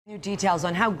New details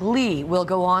on how Glee will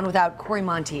go on without Cory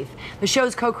Monteith. The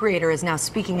show's co-creator is now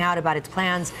speaking out about its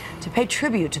plans to pay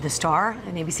tribute to the star,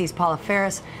 and ABC's Paula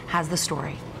Ferris has the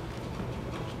story.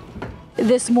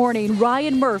 This morning,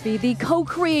 Ryan Murphy, the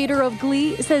co-creator of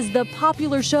Glee, says the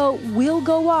popular show will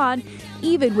go on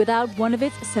even without one of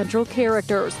its central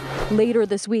characters. Later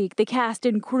this week, the cast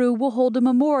and crew will hold a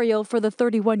memorial for the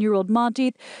 31-year-old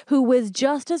Monteith, who was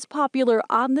just as popular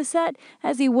on the set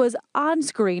as he was on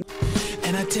screen.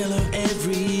 And I tell her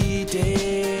every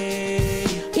day.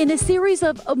 In a series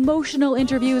of emotional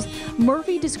interviews,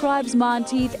 Murphy describes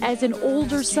Monteith as an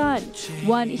older son,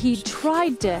 one he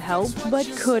tried to help but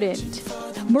couldn't.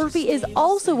 Murphy is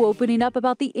also opening up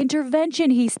about the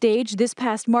intervention he staged this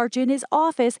past March in his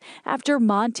office after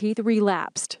Monteith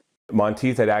relapsed.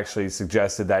 Monteith had actually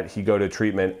suggested that he go to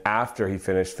treatment after he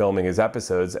finished filming his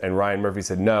episodes, and Ryan Murphy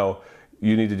said, "No,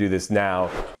 you need to do this now."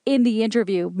 In the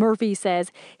interview, Murphy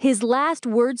says, "His last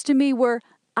words to me were,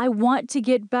 'I want to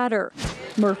get better.'"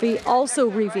 Murphy also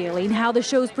revealing how the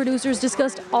show's producers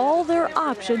discussed all their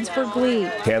options for Glee.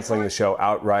 Canceling the show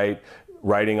outright,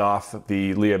 writing off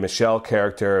the Lea Michele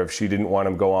character if she didn't want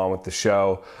him to go on with the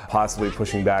show, possibly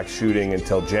pushing back shooting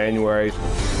until January.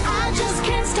 I just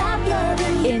can't stop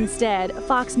loving you. Instead,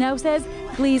 Fox now says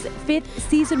Glee's 5th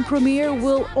season premiere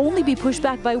will only be pushed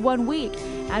back by 1 week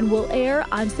and will air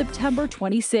on September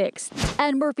 26th.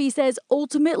 And Murphy says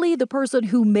ultimately the person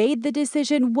who made the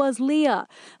decision was Lea,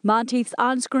 Monteith's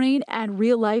on-screen and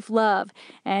real-life love.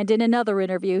 And in another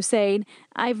interview saying,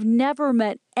 "I've never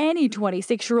met any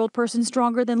 26-year-old person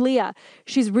stronger than Lea.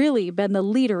 She's really been the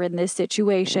leader in this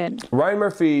situation." Ryan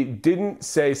Murphy didn't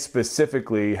say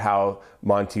specifically how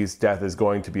Monteith's death is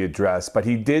going to be addressed, but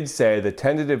he did say the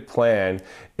tentative plan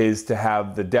is to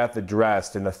have the death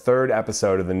addressed in the 3rd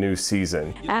episode of the new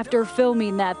season. After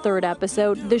filming that 3rd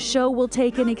episode, the show will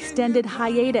take an extended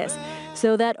hiatus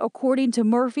so that, according to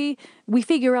Murphy, we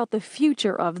figure out the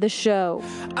future of the show.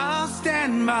 I'll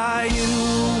stand by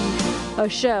you. A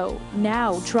show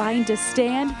now trying to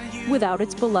stand without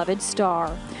its beloved star.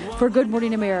 For Good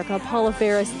Morning America, Paula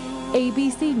Ferris,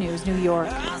 ABC News, New York.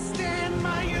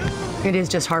 It is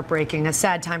just heartbreaking, a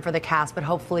sad time for the cast, but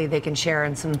hopefully they can share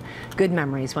in some good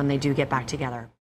memories when they do get back together.